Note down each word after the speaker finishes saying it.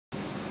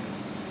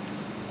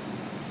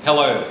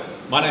Hello,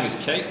 my name is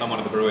Keith. I'm one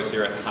of the brewers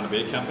here at Hunter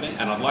Beer Company,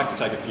 and I'd like to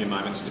take a few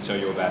moments to tell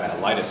you about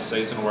our latest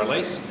seasonal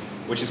release,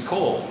 which is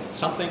called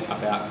Something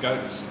About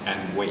Goats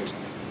and Wheat.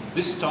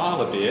 This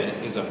style of beer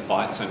is a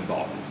Weizen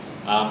Bock.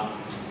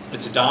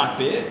 It's a dark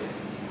beer,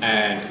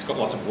 and it's got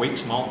lots of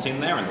wheat malt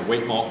in there, and the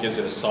wheat malt gives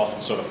it a soft,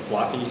 sort of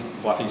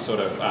fluffy sort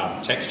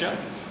of texture.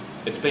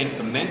 It's been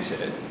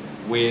fermented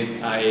with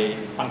a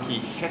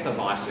funky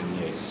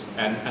Hefeweizen yeast,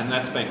 and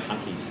that's been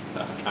hunky,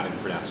 I can't even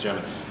pronounce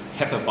German,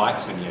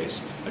 Hefeweizen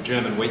yeast, a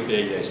German wheat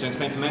beer yeast, and it's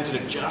been fermented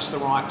at just the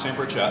right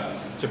temperature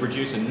to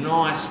produce a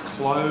nice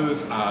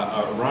clove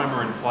aroma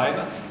and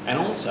flavour, and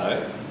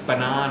also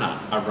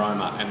banana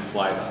aroma and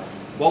flavour.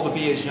 While the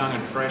beer is young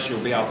and fresh,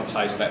 you'll be able to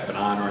taste that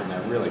banana in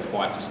there really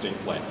quite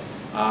distinctly.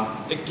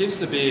 It gives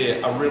the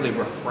beer a really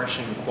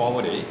refreshing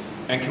quality,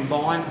 and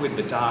combined with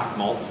the dark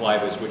malt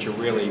flavours, which are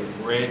really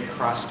bread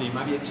crusty,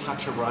 maybe a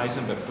touch of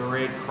raisin, but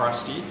bread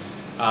crusty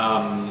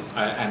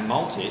and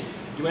malty,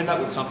 you end up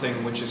with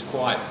something which is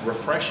quite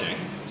refreshing,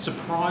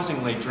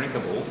 surprisingly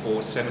drinkable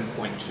for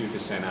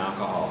 7.2%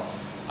 alcohol.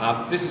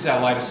 This is our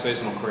latest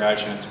seasonal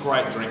creation. It's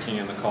great drinking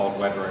in the cold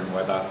weather in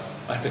winter.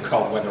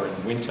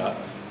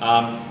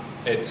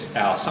 It's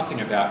our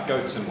Something About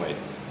Goats and Wheat.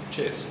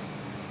 Cheers.